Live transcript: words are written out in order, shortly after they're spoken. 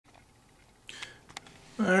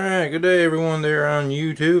Alright, good day everyone there on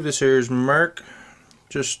YouTube. This here is Mark.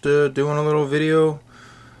 Just doing a little video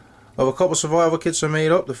of a couple survival kits I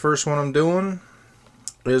made up. The first one I'm doing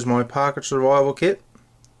is my pocket survival kit.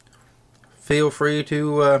 Feel free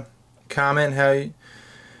to comment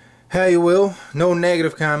how you will. No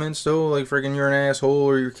negative comments though, like friggin' you're an asshole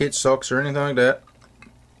or your kit sucks or anything like that.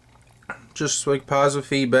 Just like positive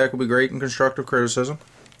feedback would be great, and constructive criticism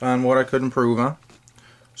on what I could improve on.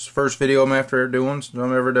 It's the first video I'm ever doing,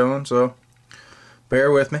 so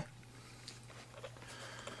bear with me.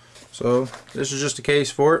 So this is just a case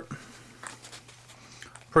for it.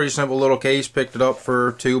 Pretty simple little case. Picked it up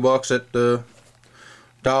for $2 at the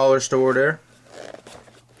dollar store there.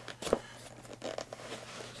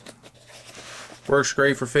 Works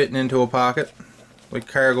great for fitting into a pocket, like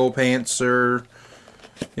cargo pants, or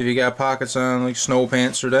if you got pockets on like snow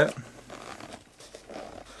pants or that.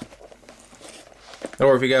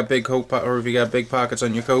 Or if you got big coat, or if you got big pockets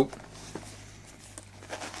on your coat.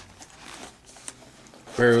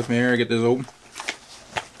 Bear with me here. I get this open.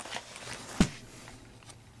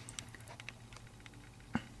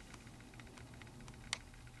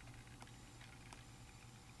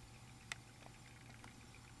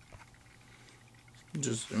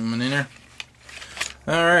 Just zooming in here.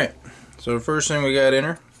 All right. So the first thing we got in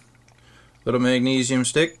here, little magnesium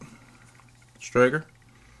stick, striker.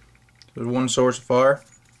 There's one source of fire.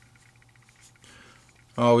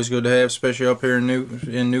 Always good to have, especially up here in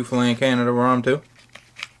Newfoundland, Canada, where I'm to.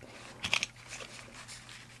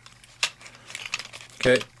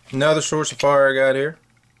 Okay, another source of fire I got here.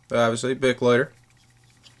 Obviously, Bic lighter.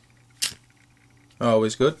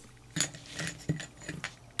 Always good.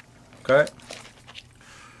 Okay.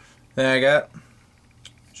 Then I got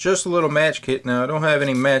just a little match kit. Now I don't have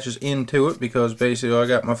any matches into it because basically I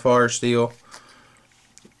got my fire steel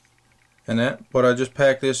and that, but I just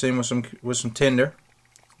packed this in with some tinder,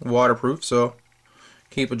 waterproof, so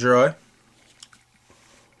keep it dry.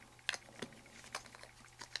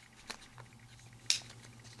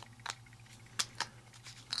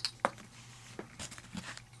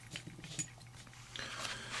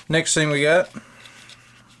 Next thing we got,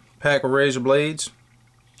 pack of razor blades.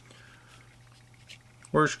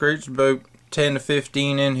 Works great. It's about 10 to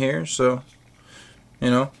 15 in here, so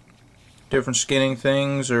you know, different skinning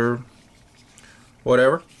things or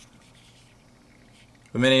whatever.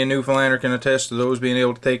 But many a Newfoundlander can attest to those, being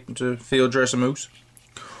able to take to field dress a moose.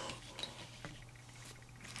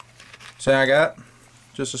 So I got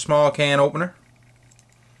just a small can opener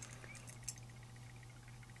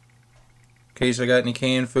in case I got any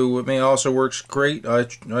canned food with me. Also works great. I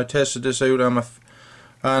tested this out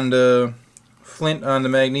on the flint on the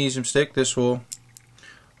magnesium stick. This will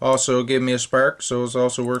also give me a spark, so it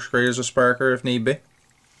also works great as a sparker if need be,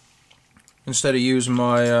 instead of using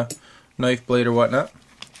my knife blade or whatnot.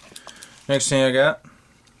 Next thing I got,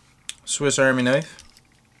 Swiss Army knife.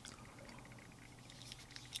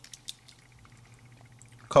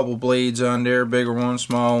 Couple blades on there, bigger one,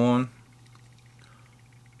 small one.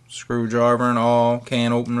 Screwdriver and all,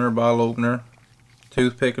 can opener, bottle opener,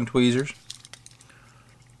 toothpick and tweezers.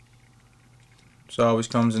 This always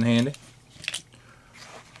comes in handy.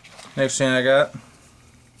 Next thing I got,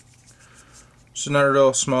 just another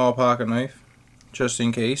little small pocket knife, just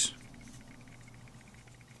in case.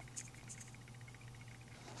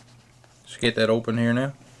 Let's get that open here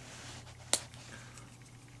now.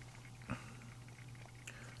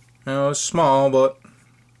 Now it's small, but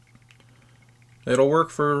it'll work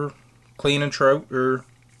for cleaning trout or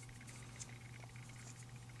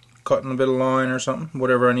cutting a bit of line or something,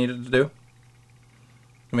 whatever I needed to do.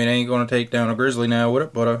 I mean, I ain't going to take down a grizzly now with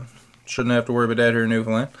it, but I shouldn't have to worry about that here in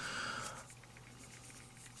Newfoundland.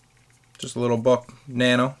 Just a little buck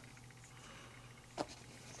nano.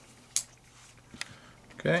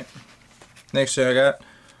 Okay. Next thing I got,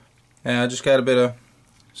 I just got a bit of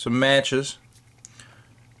some matches.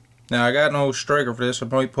 Now I got no striker for this. I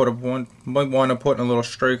might want to put a little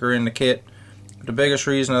striker in the kit. But the biggest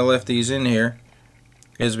reason I left these in here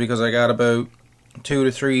is because I got about 2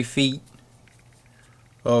 to 3 feet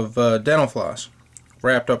of dental floss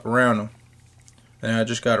wrapped up around them, and I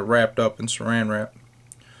just got it wrapped up in saran wrap.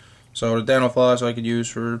 So the dental floss I could use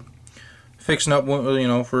for fixing up, you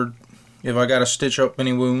know, for if I got to stitch up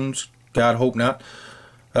any wounds, God hope not,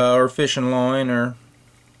 or fishing line or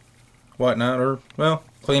whatnot, or well,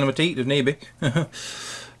 clean my teeth if need be.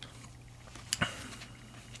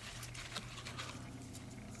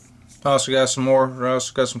 Also got some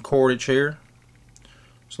cordage here.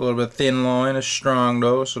 It's a little bit thin line. It's strong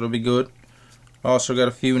though, so it'll be good. Also got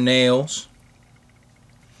a few nails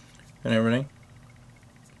and everything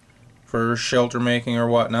for shelter making or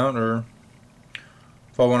whatnot, or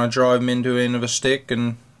if I want to drive them into the end of a stick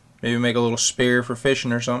and maybe make a little spear for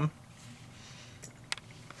fishing or something.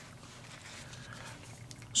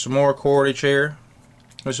 Some more cordage here.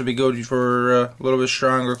 This would be good for a little bit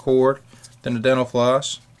stronger cord than the dental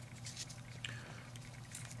floss.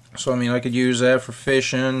 So I mean, I could use that for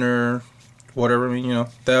fishing or whatever. I mean, you know,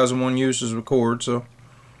 1,001 uses of cord, so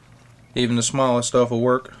even the smallest stuff will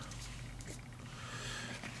work.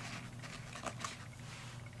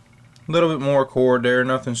 A little bit more cord there,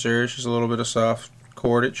 nothing serious, just a little bit of soft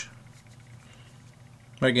cordage.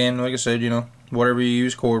 Again, like I said, you know, whatever you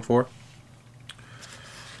use cord for.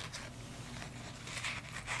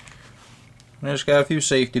 I just got a few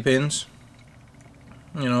safety pins,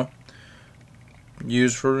 you know,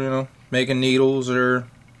 used for, you know, making needles or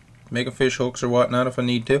making fish hooks or whatnot if I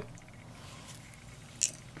need to.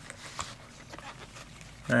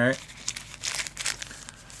 Alright.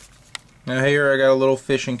 Now here I got a little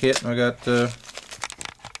fishing kit. I got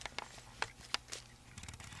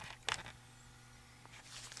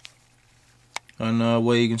on the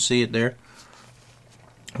way you can see it there.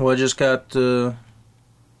 Well, I just got some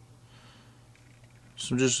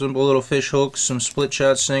just simple little fish hooks, some split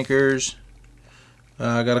shot sinkers.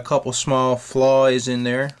 I got a couple small flies in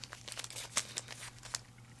there.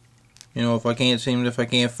 You know, if I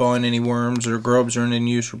can't find any worms or grubs or anything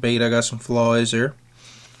used for bait, I got some flies there.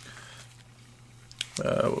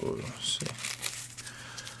 Let's see.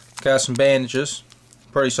 Got some bandages.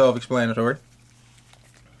 Pretty self-explanatory.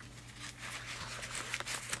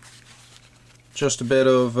 Just a bit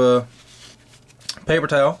of paper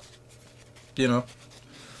towel. You know,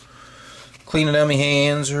 cleaning out my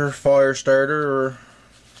hands or fire starter or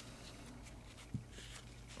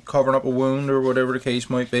covering up a wound or whatever the case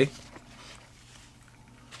might be.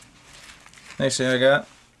 Next thing I got,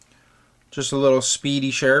 just a little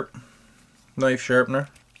speedy sharp knife sharpener.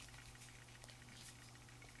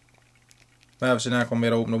 Obviously not going to be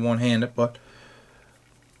able to open it one-handed, but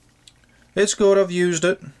it's good. I've used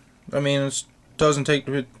it. I mean, it doesn't take,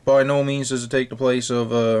 by no means does it take the place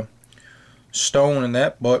of stone and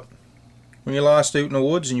that, but when you're lost out in the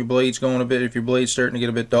woods and your blade's going a bit, if your blade's starting to get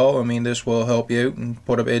a bit dull, I mean, this will help you out and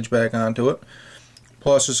put an edge back onto it.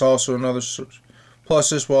 Plus, it's also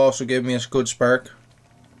this will also give me a good spark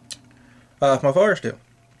off my fire steel.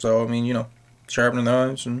 So, I mean, you know, sharpening the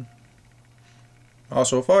knives and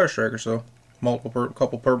also a fire striker, so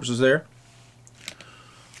couple purposes there.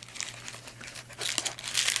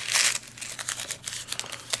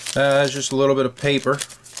 It's just a little bit of paper.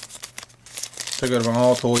 Took it out of an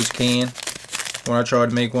Altoids can when I tried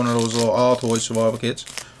to make one of those little Altoids survival kits.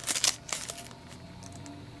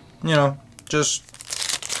 You know, just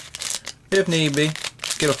if need be,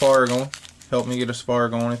 get a fire going. Help me get a fire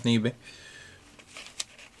going if need be.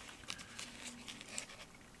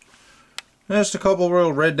 Just a couple of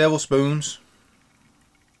real Red Devil spoons.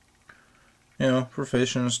 You know, for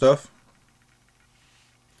fishing and stuff.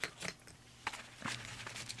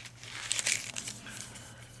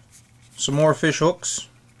 Some more fish hooks.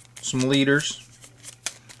 Some leaders.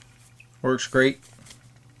 Works great.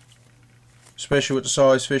 Especially with the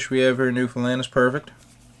size fish we have here in Newfoundland. It's perfect.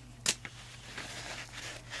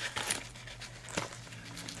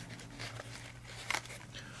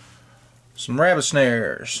 Some rabbit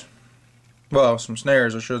snares. Well, some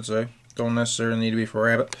snares I should say. Don't necessarily need to be for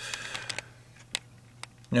rabbit.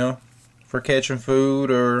 You know, for catching food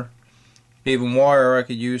or even wire I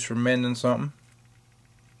could use for mending something.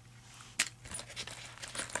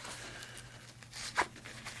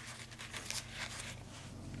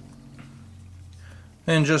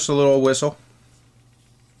 And just a little whistle.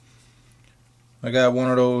 I got one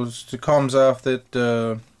of those that comes off that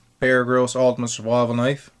Bear Grylls Ultimate Survival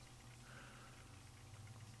Knife.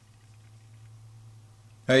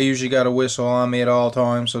 I usually got a whistle on me at all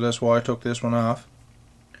times, so that's why I took this one off.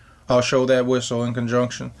 I'll show that whistle in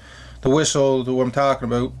conjunction. The whistle that I'm talking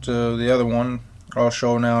about, the other one, I'll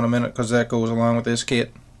show now in a minute because that goes along with this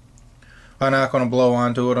kit. I'm not going to blow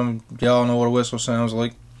onto it. Y'all know what a whistle sounds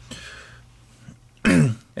like.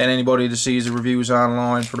 And anybody that sees the reviews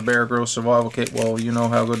online for the Bear Grylls Survival Kit, well, you know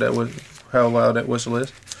how good that how loud that whistle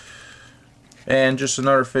is. And just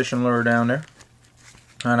another fishing lure down there.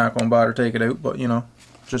 I'm not going to bother to take it out, but you know,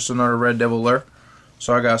 just another Red Devil lure.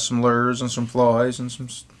 So I got some lures and some flies and some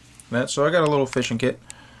that. So I got a little fishing kit.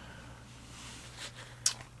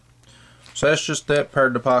 So that's just that part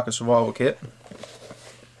of the pocket survival kit.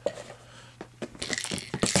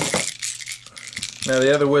 Now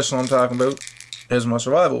the other whistle I'm talking about is my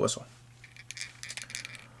survival whistle.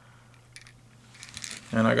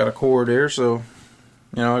 And I got a cord here, so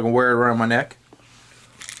you know I can wear it around my neck.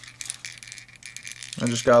 I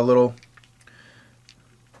just got a little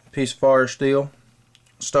piece of fire steel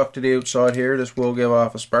stuck to the outside here. This will give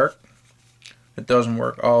off a spark. It doesn't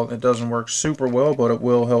work super well, but it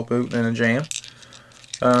will help out in a jam.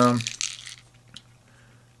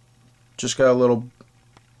 Just got one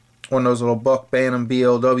of those little Buck Bantam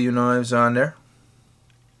BLW knives on there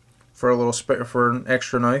for an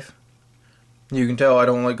extra knife. You can tell I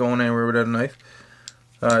don't like going anywhere without a knife.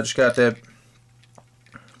 Just got that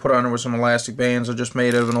put on there with some elastic bands I just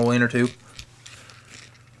made out of an old inner tube.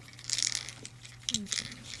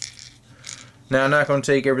 Now I'm not going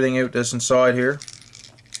to take everything out that's inside here,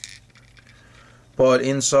 but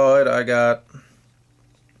inside I got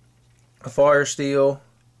a fire steel,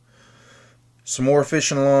 some more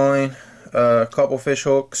fishing line, a couple fish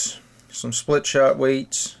hooks, some split shot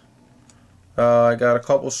weights. I got a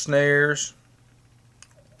couple snares,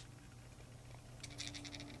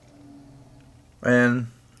 and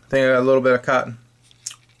I think I got a little bit of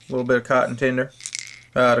cotton tinder.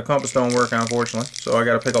 The compass don't work, unfortunately, so I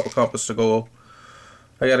got to pick up a compass to go.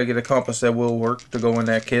 I got to get a compass that will work to go in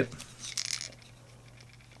that kit.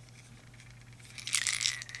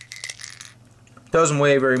 Doesn't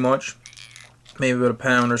weigh very much, maybe about a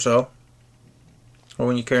pound or so. Or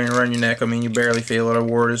when you're carrying it around your neck, I mean, you barely feel it. I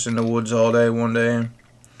wore this in the woods all day one day and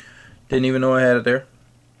didn't even know I had it there.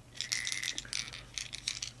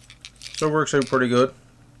 So it works out pretty good.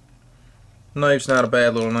 Knife's not a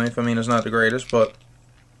bad little knife. I mean, it's not the greatest, but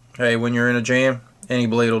hey, when you're in a jam, any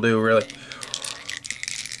blade will do, really.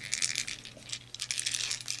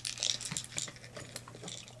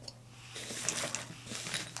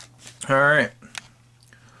 Alright.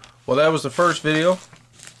 Well, that was the first video.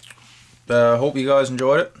 Hope you guys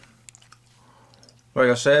enjoyed it. Like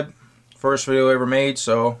I said, first video ever made,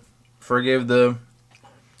 so forgive the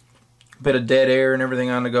bit of dead air and everything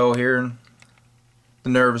on the go here and the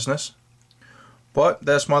nervousness. But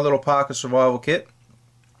that's my little pocket survival kit.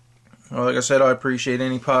 Like I said, I appreciate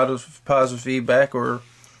any positive feedback or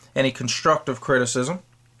any constructive criticism,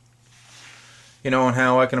 you know, on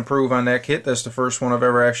how I can improve on that kit. That's the first one I've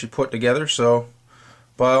ever actually put together, so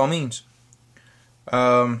by all means.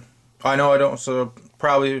 I know I don't, so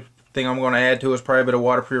probably thing I'm going to add to is probably a bit of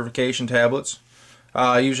water purification tablets.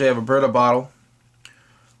 I usually have a Brita bottle,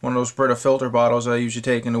 one of those Brita filter bottles I usually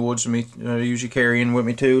take in the woods with me, usually carry in with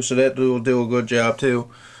me too, so that will do a good job too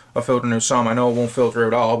of filtering out some. I know it won't filter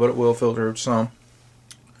out all, but it will filter out some.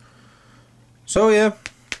 So yeah,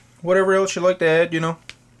 whatever else you'd like to add, you know,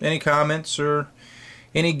 any comments or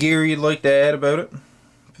any gear you'd like to add about it,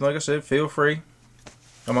 like I said, feel free.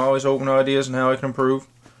 I'm always open to ideas on how I can improve.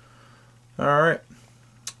 Alright,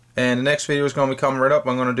 and the next video is going to be coming right up.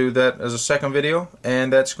 I'm going to do that as a second video,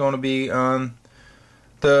 and that's going to be on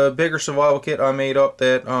the bigger survival kit I made up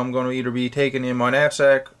that I'm going to either be taking in my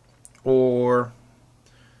knapsack, or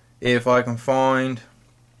if I can find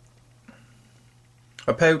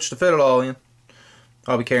a pouch to fit it all in,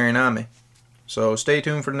 I'll be carrying on me. So stay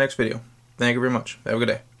tuned for the next video. Thank you very much. Have a good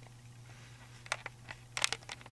day.